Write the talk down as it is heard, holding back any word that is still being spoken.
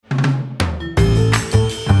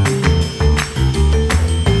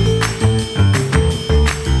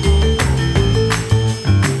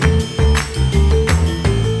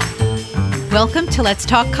Welcome to Let's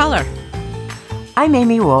Talk Color. I'm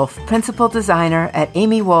Amy Wolf, Principal Designer at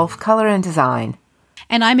Amy Wolf Color and Design.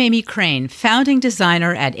 And I'm Amy Crane, Founding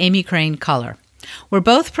Designer at Amy Crane Color. We're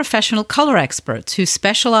both professional color experts who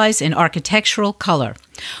specialize in architectural color.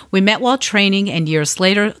 We met while training, and years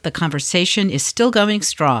later, the conversation is still going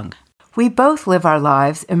strong. We both live our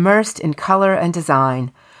lives immersed in color and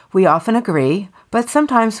design. We often agree, but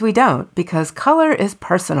sometimes we don't, because color is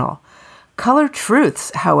personal. Color truths,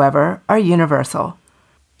 however, are universal.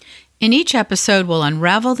 In each episode, we'll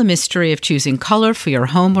unravel the mystery of choosing color for your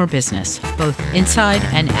home or business, both inside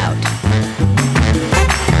and out.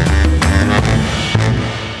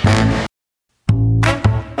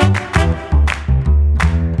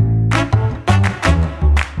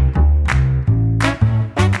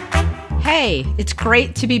 Hey, it's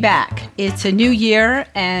great to be back. It's a new year,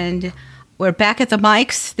 and we're back at the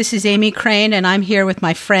mics. This is Amy Crane, and I'm here with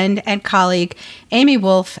my friend and colleague, Amy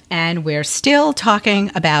Wolf, and we're still talking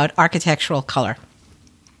about architectural color.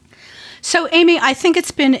 So, Amy, I think it's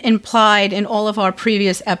been implied in all of our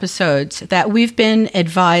previous episodes that we've been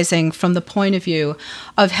advising from the point of view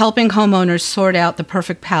of helping homeowners sort out the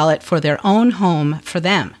perfect palette for their own home for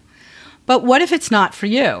them. But what if it's not for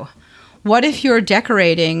you? What if you're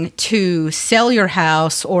decorating to sell your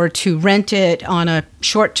house or to rent it on a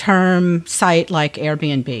short-term site like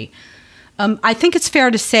Airbnb? I think it's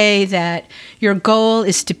fair to say that your goal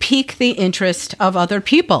is to pique the interest of other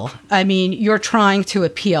people. I mean, you're trying to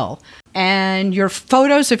appeal. And your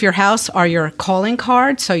photos of your house are your calling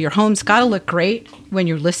card, so your home's got to look great when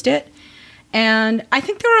you list it. And I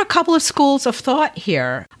think there are a couple of schools of thought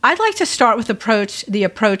here. I'd like to start with the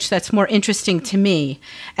approach that's more interesting to me,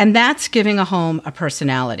 and that's giving a home a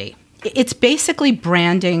personality. It's basically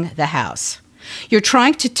branding the house. You're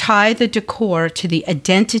trying to tie the decor to the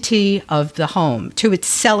identity of the home, to its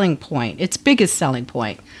selling point, its biggest selling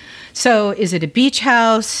point. So is it a beach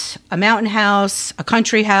house, a mountain house, a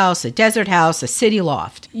country house, a desert house, a city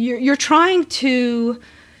loft? You're trying to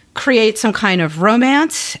create some kind of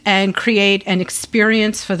romance and create an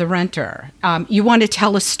experience for the renter. You want to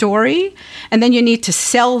tell a story, and then you need to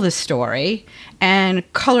sell the story, and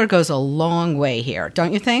color goes a long way here,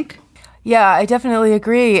 don't you think? Yeah, I definitely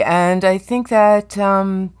agree, and I think that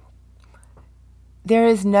there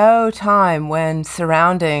is no time when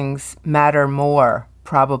surroundings matter more,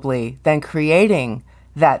 probably, than creating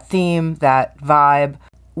that theme, that vibe.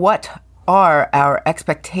 What are our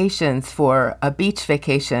expectations for a beach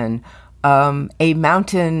vacation, a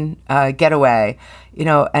mountain getaway,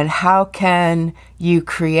 and how can you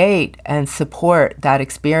create and support that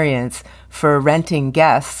experience for renting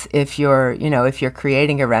guests if you're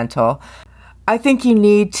creating a rental? I think you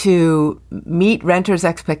need to meet renters'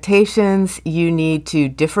 expectations. You need to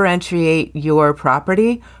differentiate your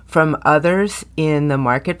property from others in the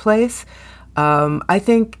marketplace. I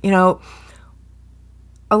think,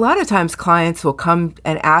 a lot of times clients will come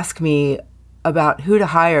and ask me about who to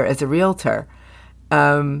hire as a realtor.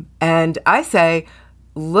 And I say,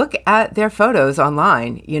 look at their photos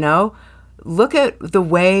online, Look at the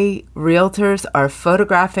way realtors are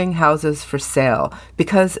photographing houses for sale.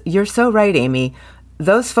 Because you're so right, Amy.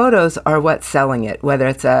 Those photos are what's selling it, whether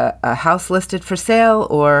it's a house listed for sale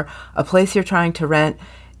or a place you're trying to rent.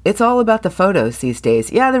 It's all about the photos these days.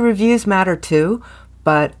 Yeah, the reviews matter too,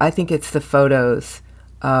 but I think it's the photos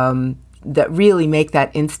that really make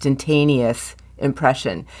that instantaneous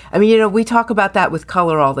impression. I mean, we talk about that with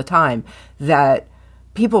color all the time, that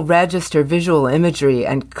people register visual imagery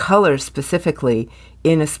and color specifically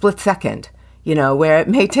in a split second, where it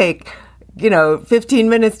may take, 15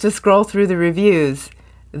 minutes to scroll through the reviews.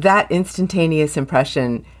 That instantaneous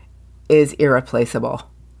impression is irreplaceable.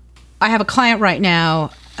 I have a client right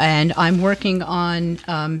now, and I'm working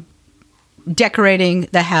on decorating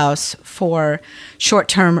the house for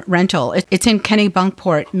short-term rental. It's in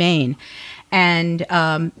Kennebunkport, Maine. And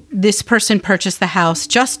this person purchased the house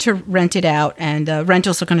just to rent it out, and the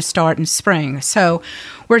rentals are going to start in spring. So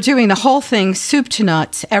we're doing the whole thing, soup to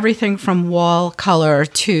nuts, everything from wall color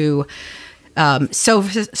to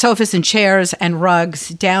sofas and chairs and rugs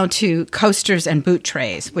down to coasters and boot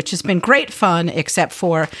trays, which has been great fun, except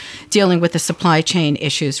for dealing with the supply chain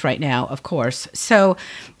issues right now, of course. So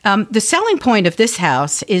the selling point of this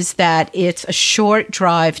house is that it's a short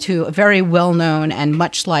drive to a very well-known and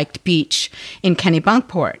much-liked beach in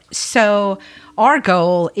Kennebunkport. So our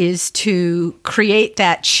goal is to create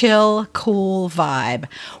that chill, cool vibe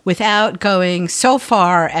without going so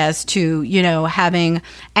far as to, having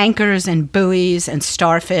anchors and buoys and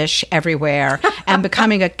starfish everywhere and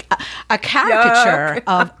becoming a caricature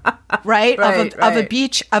of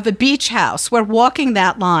a beach house. We're walking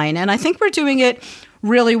that line, and I think we're doing it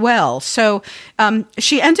really well. So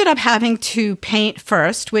she ended up having to paint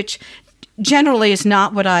first, which generally is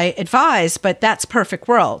not what I advise, but that's perfect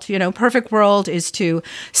world. You know, perfect world is to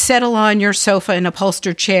settle on your sofa and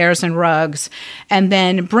upholstered chairs and rugs, and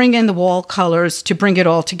then bring in the wall colors to bring it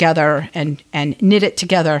all together and knit it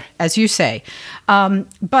together, as you say.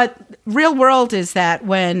 But real world is that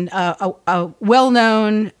when a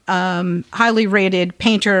well-known, highly rated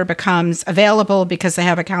painter becomes available because they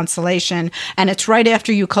have a cancellation, and it's right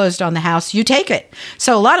after you closed on the house, you take it.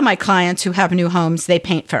 So a lot of my clients who have new homes, they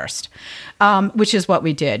paint first. Which is what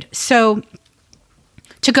we did. So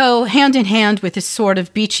to go hand in hand with this sort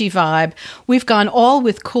of beachy vibe, we've gone all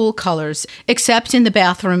with cool colors, except in the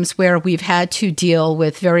bathrooms where we've had to deal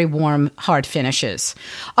with very warm, hard finishes.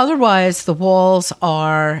 Otherwise, the walls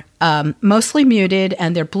are mostly muted,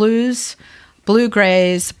 and they're blues,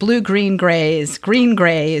 blue-grays, blue-green grays, green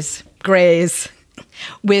grays, grays,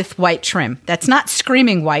 with white trim. That's not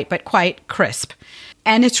screaming white, but quite crisp.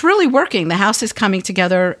 And it's really working. The house is coming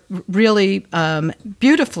together really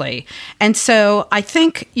beautifully. And so I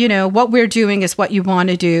think, you know, what we're doing is what you want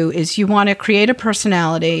to do is you want to create a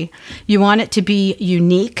personality. You want it to be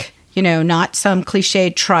unique, you know, not some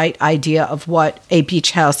cliched, trite idea of what a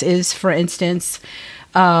beach house is, for instance.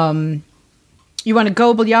 You want to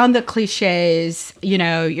go beyond the cliches. You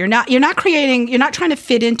know, you're not trying to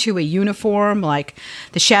fit into a uniform like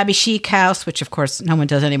the shabby chic house, which of course no one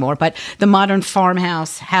does anymore, but the modern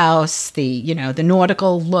farmhouse house, the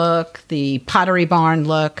nautical look, the pottery barn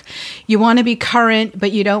look. You want to be current,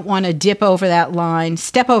 but you don't want to step over that line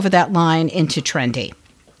into trendy.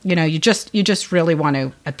 You know, you just really want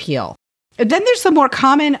to appeal. Then there's the more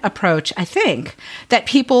common approach, I think, that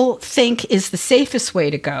people think is the safest way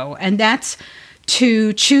to go, and that's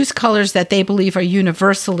to choose colors that they believe are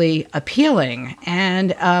universally appealing.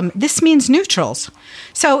 And this means neutrals.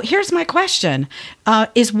 So here's my question.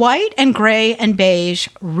 Is white and gray and beige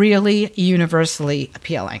really universally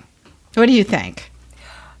appealing? What do you think?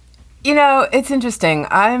 You know, it's interesting.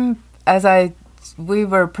 We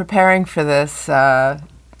were preparing for this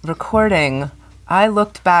recording, I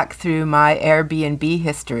looked back through my Airbnb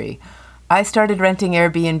history. I started renting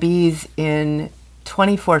Airbnbs in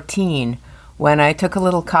 2014 when I took a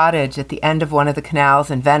little cottage at the end of one of the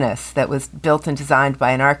canals in Venice that was built and designed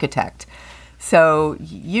by an architect. So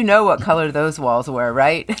you know what color those walls were,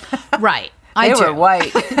 right? Right. They were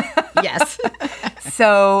white. Yes.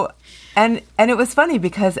 So, and it was funny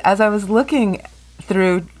because as I was looking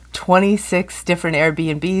through 26 different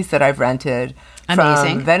Airbnbs that I've rented,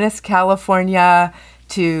 amazing, from Venice, California,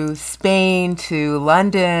 to Spain, to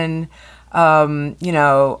London,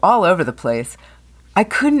 all over the place, I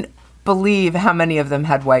couldn't believe how many of them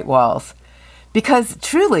had white walls. Because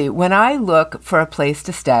truly, when I look for a place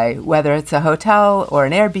to stay, whether it's a hotel or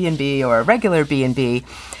an Airbnb or a regular B&B,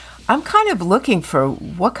 I'm kind of looking for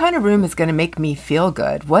what kind of room is going to make me feel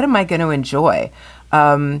good. What am I going to enjoy?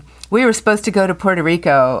 We were supposed to go to Puerto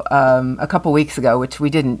Rico a couple weeks ago, which we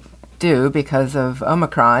didn't do because of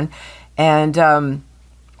Omicron. And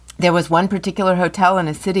there was one particular hotel in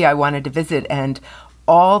a city I wanted to visit, and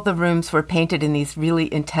all the rooms were painted in these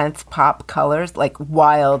really intense pop colors, like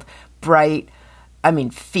wild, bright,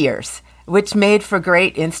 fierce, which made for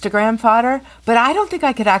great Instagram fodder. But I don't think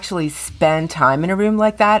I could actually spend time in a room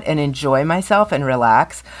like that and enjoy myself and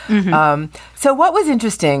relax. Mm-hmm. So what was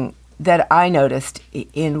interesting that I noticed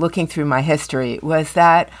in looking through my history was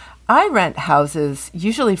that I rent houses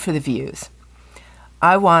usually for the views.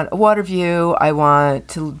 I want a water view. I want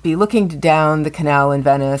to be looking down the canal in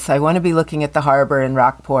Venice. I want to be looking at the harbor in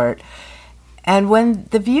Rockport. And when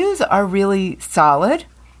the views are really solid,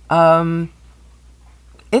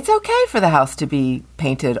 it's okay for the house to be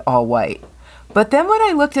painted all white. But then when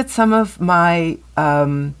I looked at some of my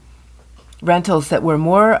rentals that were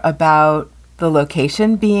more about the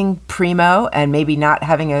location being primo and maybe not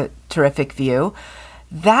having a terrific view,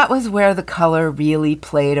 that was where the color really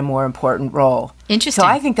played a more important role. Interesting. So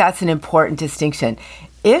I think that's an important distinction.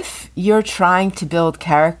 If you're trying to build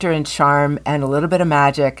character and charm and a little bit of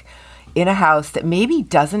magic in a house that maybe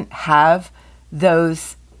doesn't have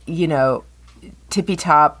those,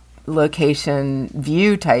 tippy-top location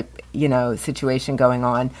view type, situation going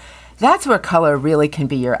on, that's where color really can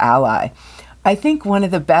be your ally. I think one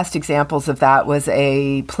of the best examples of that was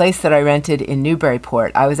a place that I rented in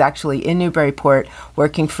Newburyport. I was actually in Newburyport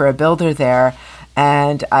working for a builder there,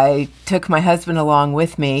 and I took my husband along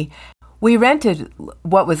with me. We rented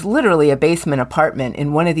what was literally a basement apartment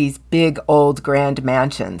in one of these big old grand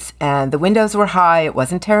mansions, and the windows were high. It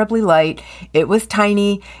wasn't terribly light. It was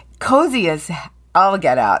tiny, cozy as all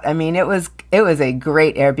get out. It was a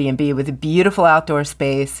great Airbnb with a beautiful outdoor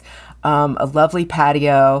space. a lovely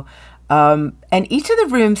patio. And each of the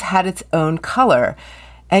rooms had its own color.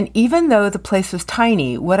 And even though the place was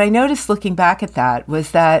tiny, what I noticed looking back at that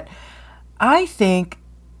was that I think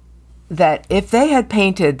that if they had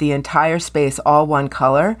painted the entire space all one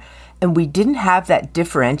color and we didn't have that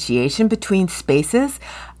differentiation between spaces,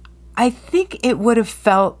 I think it would have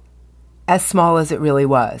felt as small as it really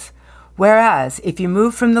was. Whereas if you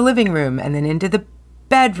move from the living room and then into the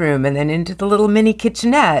bedroom and then into the little mini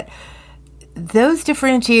kitchenette, those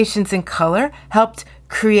differentiations in color helped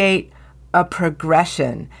create a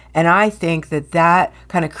progression. And I think that that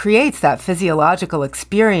kind of creates that physiological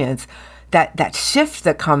experience, that shift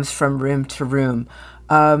that comes from room to room.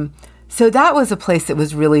 So that was a place that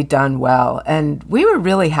was really done well. And we were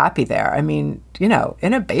really happy there. I mean, you know,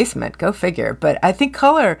 in a basement, go figure. But I think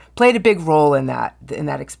color played a big role in that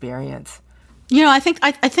experience. You know, I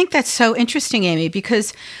think that's so interesting, Amy,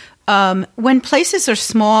 because when places are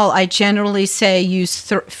small, I generally say use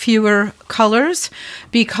fewer colors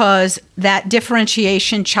because that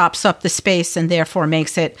differentiation chops up the space and therefore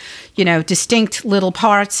makes it, you know, distinct little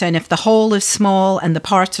parts. And if the whole is small and the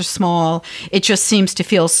parts are small, it just seems to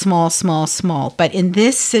feel small, small, small. But in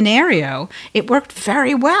this scenario, it worked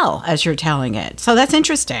very well as you're telling it. So that's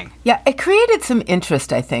interesting. Yeah, it created some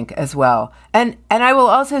interest, I think, as well. And I will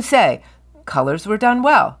also say, colors were done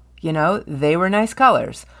well. You know, they were nice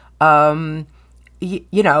colors. You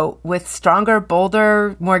know, with stronger,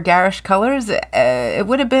 bolder, more garish colors, it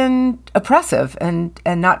would have been oppressive and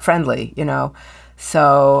not friendly, you know.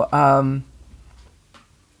 So,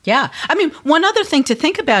 yeah. I mean, one other thing to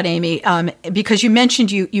think about, Amy, because you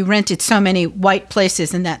mentioned you rented so many white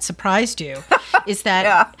places and that surprised you, is that,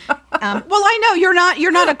 yeah. Well, I know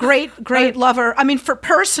you're not a great lover. I mean,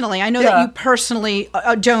 personally, I know that you personally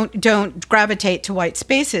don't gravitate to white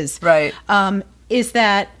spaces. Right. Is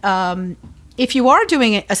that if you are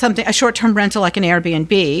doing a short-term rental like an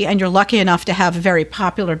Airbnb, and you're lucky enough to have a very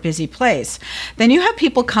popular, busy place, then you have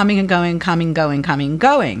people coming and going, coming, going, coming,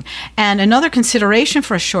 going. And another consideration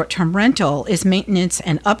for a short-term rental is maintenance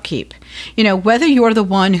and upkeep. You know, whether you're the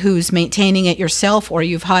one who's maintaining it yourself or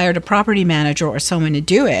you've hired a property manager or someone to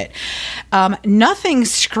do it, nothing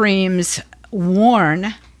screams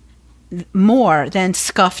worn more than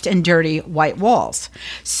scuffed and dirty white walls.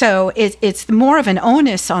 So it's more of an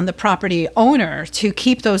onus on the property owner to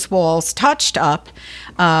keep those walls touched up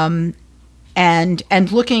and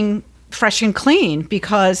looking fresh and clean,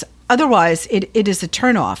 because otherwise it is a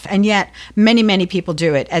turnoff. And yet many people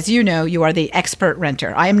do it. As you know, you are the expert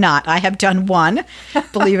renter. I am not. I have done one,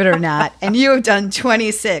 believe it or not, and you have done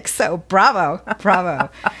 26. So bravo.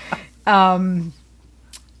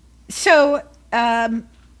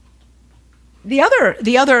 The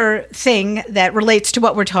other thing that relates to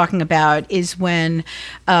what we're talking about is when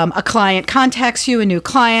a client contacts you, a new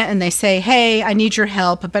client, and they say, hey, I need your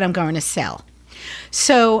help, but I'm going to sell.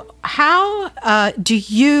 So how do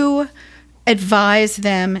you advise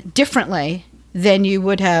them differently than you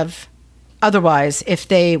would have otherwise if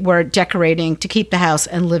they were decorating to keep the house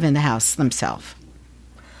and live in the house themselves?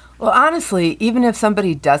 Well, honestly, even if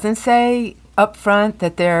somebody doesn't say up front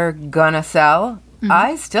that they're gonna sell,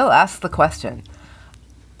 I still ask the question.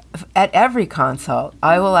 At every consult,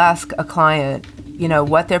 I will ask a client, you know,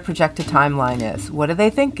 what their projected timeline is. What are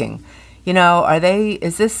they thinking? You know,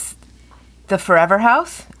 is this the forever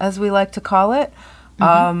house, as we like to call it?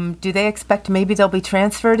 Do they expect maybe they'll be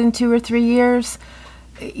transferred in 2 or 3 years?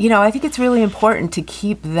 You know, I think it's really important to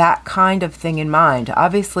keep that kind of thing in mind.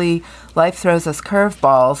 Obviously, life throws us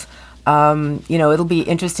curveballs. You know, it'll be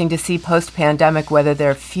interesting to see post-pandemic whether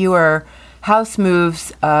there are fewer house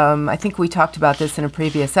moves. I think we talked about this in a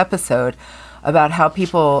previous episode about how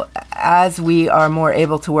people, as we are more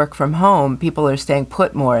able to work from home, people are staying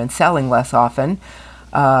put more and selling less often.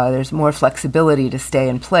 There's more flexibility to stay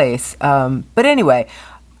in place. But anyway,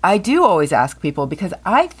 I do always ask people because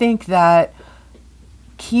I think that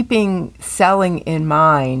keeping selling in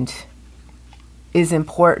mind is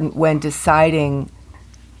important when deciding,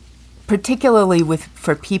 particularly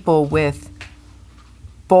for people with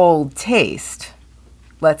bold taste,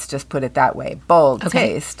 let's just put it that way, bold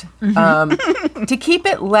taste, to keep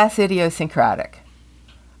it less idiosyncratic.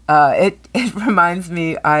 It reminds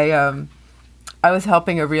me, I was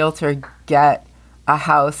helping a realtor get a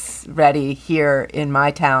house ready here in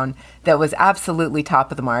my town that was absolutely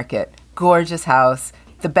top of the market, gorgeous house,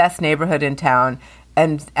 the best neighborhood in town,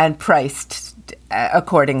 and priced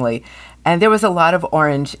accordingly. And there was a lot of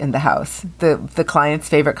orange in the house. The client's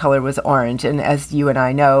favorite color was orange. And as you and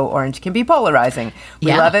I know, orange can be polarizing.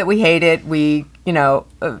 We love it. We hate it.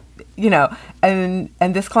 And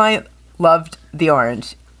this client loved the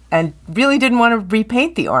orange. and really didn't want to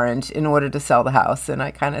repaint the orange in order to sell the house. And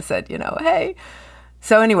I kind of said, hey.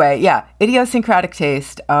 So anyway, yeah, idiosyncratic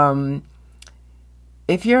taste.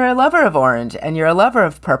 If you're a lover of orange and you're a lover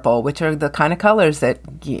of purple, which are the kind of colors that,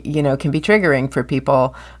 can be triggering for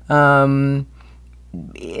people,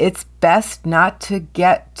 it's best not to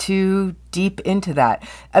get too deep into that.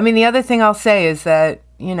 I mean, the other thing I'll say is that,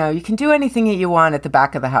 you can do anything that you want at the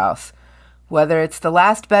back of the house, whether it's the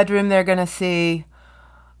last bedroom they're going to see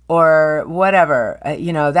or whatever.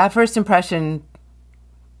 That first impression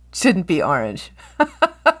shouldn't be orange.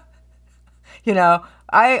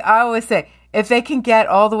 I always say, if they can get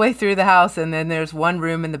all the way through the house and then there's one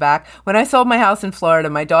room in the back. When I sold my house in Florida,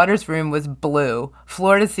 my daughter's room was blue,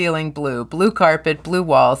 floor to ceiling blue carpet, blue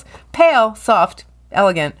walls, pale, soft,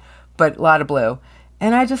 elegant, but a lot of blue.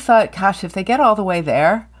 And I just thought, gosh, if they get all the way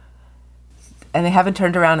there and they haven't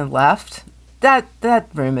turned around and left, that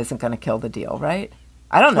room isn't going to kill the deal, right?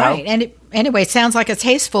 I don't know. Right. And anyway, it sounds like a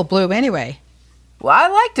tasteful blue anyway. Well, I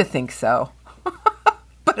like to think so,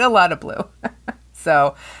 but a lot of blue.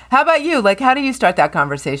 So how about you? Like, how do you start that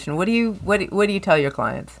conversation? What do you tell your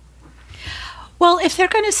clients? Well, if they're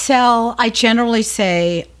going to sell, I generally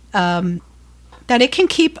say that it can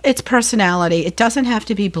keep its personality. It doesn't have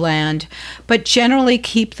to be bland, but generally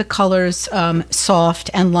keep the colors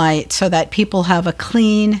soft and light so that people have a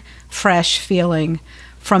clean, fresh feeling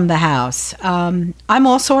from the house. I'm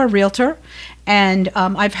also a realtor, and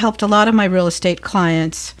I've helped a lot of my real estate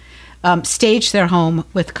clients stage their home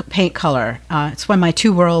with paint color. It's when my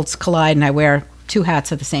two worlds collide and I wear two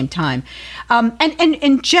hats at the same time. And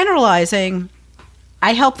in generalizing,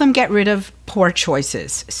 I help them get rid of poor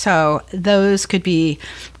choices. So those could be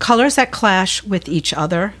colors that clash with each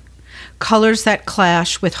other, colors that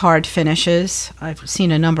clash with hard finishes. I've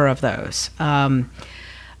seen a number of those.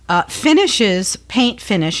 Finishes, paint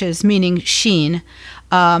finishes, meaning sheen,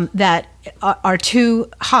 that are too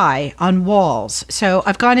high on walls. So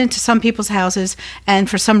I've gone into some people's houses and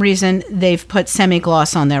for some reason they've put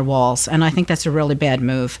semi-gloss on their walls, and I think that's a really bad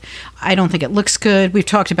move. I don't think it looks good. We've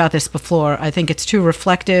talked about this before. I think it's too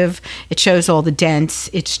reflective. It shows all the dents.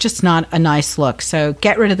 It's just not a nice look. So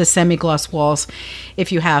get rid of the semi-gloss walls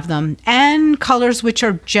if you have them. And colors which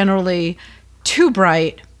are generally too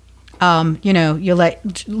bright.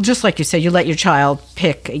 Just like you said, you let your child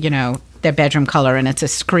pick, their bedroom color and it's a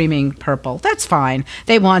screaming purple. That's fine.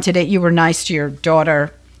 They wanted it. You were nice to your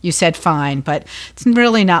daughter. You said fine, but it's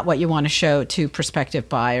really not what you want to show to prospective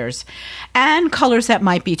buyers. And colors that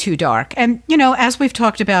might be too dark. And, as we've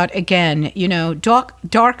talked about, again,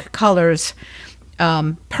 dark colors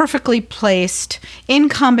perfectly placed in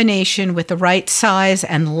combination with the right size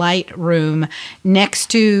and light room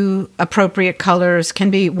next to appropriate colors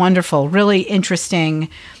can be wonderful, really interesting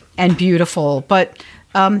and beautiful. But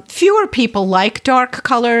fewer people like dark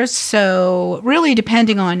colors, so really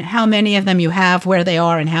depending on how many of them you have, where they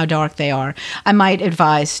are, and how dark they are, I might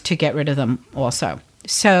advise to get rid of them also.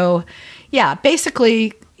 So, yeah,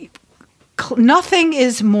 basically, nothing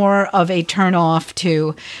is more of a turn-off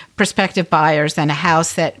to prospective buyers than a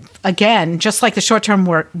house that, again, just like the short-term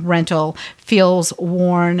rental, feels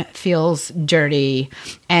worn, feels dirty,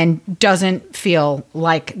 and doesn't feel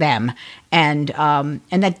like them. And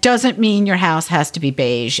that doesn't mean your house has to be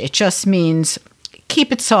beige. It just means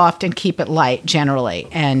keep it soft and keep it light generally.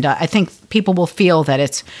 And I think people will feel that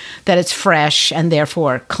it's fresh and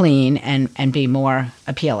therefore clean and be more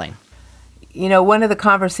appealing. One of the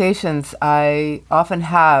conversations I often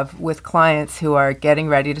have with clients who are getting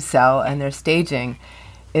ready to sell and they're staging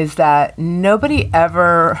is that nobody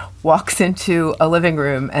ever walks into a living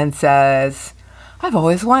room and says, I've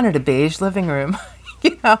always wanted a beige living room,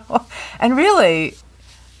 And really,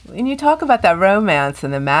 when you talk about that romance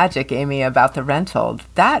and the magic, Amy, about the rental,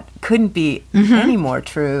 that couldn't be any more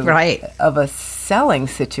true of a selling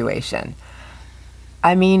situation.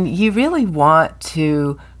 I mean, you really want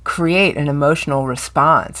to create an emotional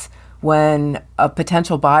response when a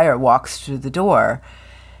potential buyer walks through the door.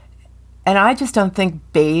 And I just don't think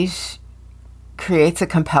beige creates a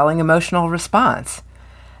compelling emotional response.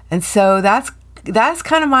 And so that's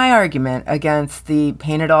kind of my argument against the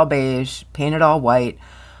paint it all beige, paint it all white.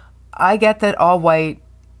 I get that all white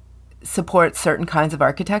supports certain kinds of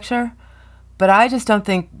architecture, but I just don't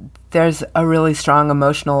think there's a really strong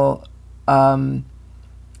emotional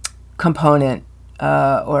component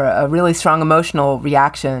or a really strong emotional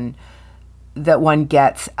reaction that one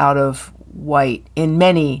gets out of white in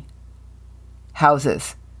many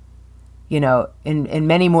houses, in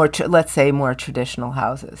many more, let's say, more traditional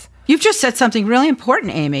houses. You've just said something really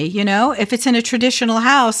important, Amy. If it's in a traditional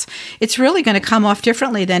house, it's really going to come off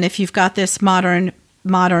differently than if you've got this modern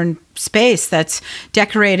modern space that's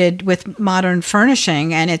decorated with modern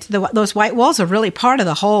furnishing, and those white walls are really part of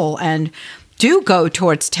the whole and do go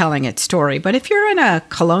towards telling its story. But if you're in a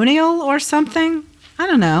colonial or something, I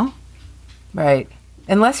don't know. Right.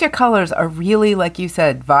 Unless your colors are really, like you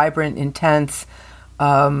said, vibrant, intense.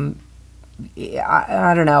 I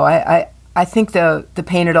don't know. I think the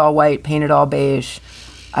painted all white, painted all beige,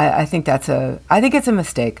 I think it's a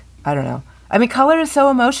mistake. I don't know. I mean, color is so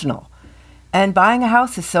emotional, and buying a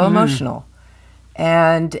house is so emotional.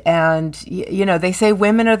 And they say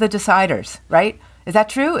women are the deciders, right? Is that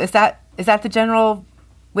true? Is that the general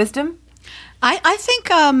wisdom? I think,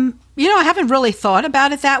 I haven't really thought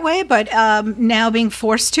about it that way, but now being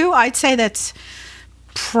forced to, I'd say that's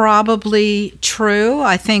probably true.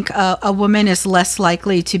 I think a woman is less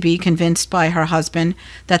likely to be convinced by her husband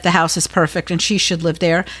that the house is perfect and she should live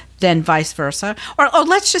there than vice versa. Or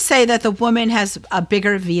let's just say that the woman has a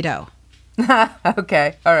bigger veto.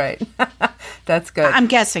 Okay. All right. That's good. I'm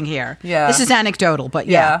guessing here. Yeah. This is anecdotal, but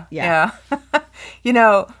yeah.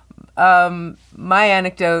 My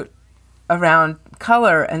anecdote around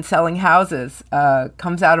color and selling houses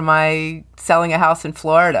comes out of my selling a house in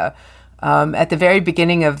Florida. At the very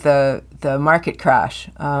beginning of the market crash,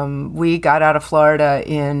 we got out of Florida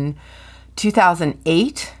in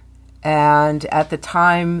 2008, and at the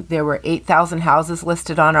time there were 8,000 houses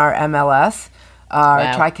listed on our MLS,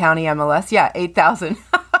 our Tri-County MLS. Yeah, 8,000.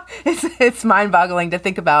 It's mind-boggling to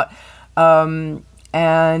think about.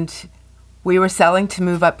 And we were selling to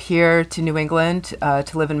move up here to New England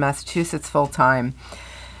to live in Massachusetts full-time.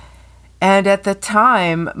 And at the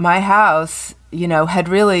time, my house,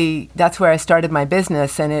 that's where I started my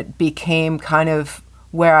business, and it became kind of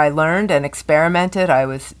where I learned and experimented. I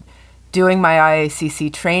was doing my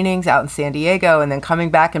IACC trainings out in San Diego and then coming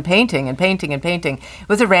back and painting and painting and painting. It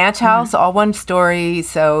was a ranch house, all one story,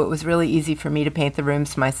 so it was really easy for me to paint the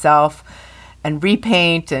rooms myself and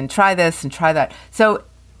repaint and try this and try that. So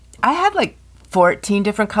I had like 14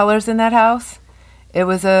 different colors in that house. It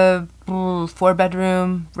was a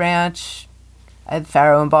 4-bedroom ranch. I had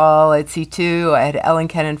Farrow and Ball, I had C2, I had Ellen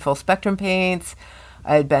Kennan full spectrum paints,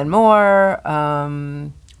 I had Ben Moore.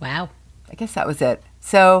 Wow. I guess that was it.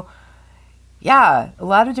 So, yeah, a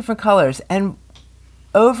lot of different colors. And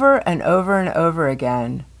over and over and over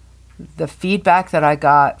again, the feedback that I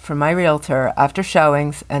got from my realtor after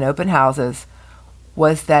showings and open houses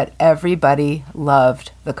was that everybody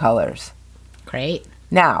loved the colors. Great.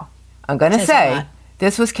 Now, I'm going to say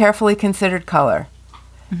this was carefully considered color.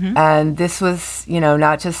 Mm-hmm. And this was,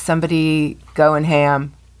 not just somebody going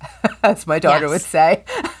ham, as my daughter would say.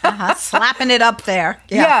 Slapping it up there.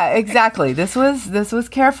 Yeah, exactly. This was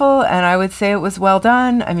careful, and I would say it was well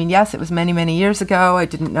done. I mean, yes, it was many, many years ago. I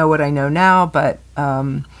didn't know what I know now, but,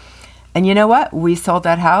 and you know what? We sold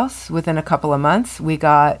that house within a couple of months. We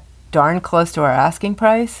got darn close to our asking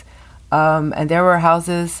price, and there were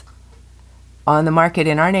houses on the market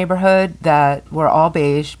in our neighborhood that were all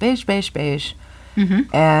beige.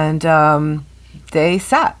 Mm-hmm. And they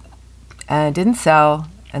sat and didn't sell,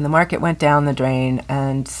 and the market went down the drain,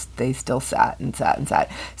 and they still sat and sat and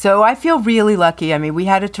sat. So I feel really lucky. I mean, we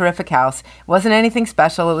had a terrific house. It wasn't anything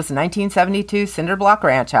special. It was a 1972 cinder block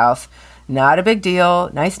ranch house. Not a big deal,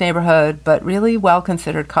 nice neighborhood, but really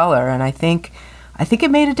well-considered color. And I think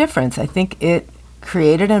it made a difference. I think it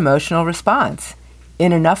created an emotional response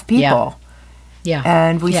in enough people. Yeah.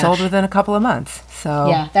 And we sold within a couple of months. So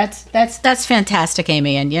yeah, that's fantastic,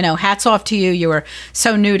 Amy. And hats off to you. You were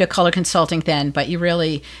so new to color consulting then, but you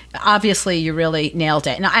really nailed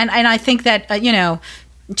it. And I think that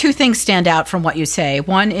two things stand out from what you say.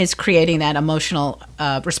 One is creating that emotional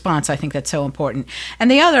response. I think that's so important. And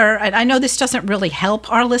the other, I know this doesn't really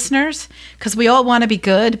help our listeners because we all want to be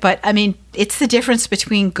good, but I mean, it's the difference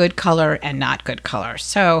between good color and not good color.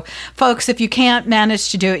 So, folks, if you can't manage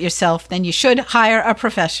to do it yourself, then you should hire a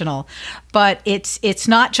professional. But it's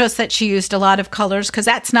not just that she used a lot of colors, because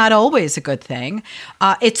that's not always a good thing.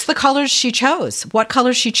 It's the colors she chose, what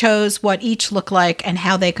colors she chose, what each looked like, and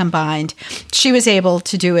how they combined. She was able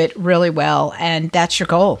to do it really well, and that's your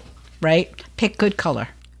goal, right? Pick good color.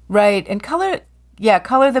 Right, and color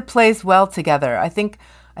that plays well together. I think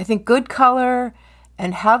good color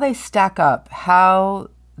and how they stack up, how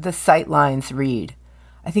the sight lines read.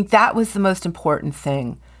 I think that was the most important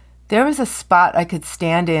thing. There was a spot I could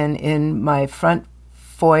stand in my front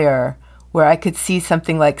foyer where I could see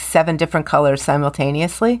something like 7 different colors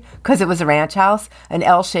simultaneously because it was a ranch house, an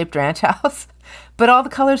L-shaped ranch house. But all the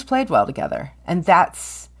colors played well together. And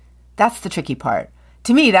that's the tricky part.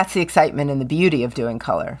 To me, that's the excitement and the beauty of doing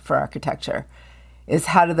color for architecture, is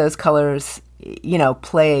how do those colors,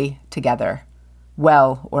 play together,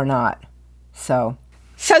 well or not. So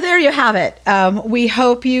So there you have it. We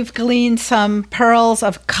hope you've gleaned some pearls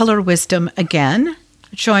of color wisdom again.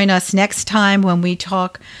 Join us next time when we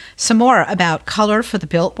talk some more about color for the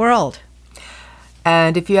built world.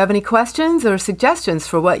 And if you have any questions or suggestions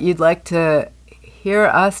for what you'd like to hear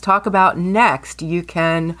us talk about next, you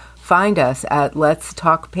can find us at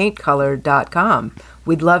letstalkpaintcolor.com.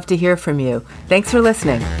 We'd love to hear from you. Thanks for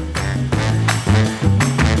listening.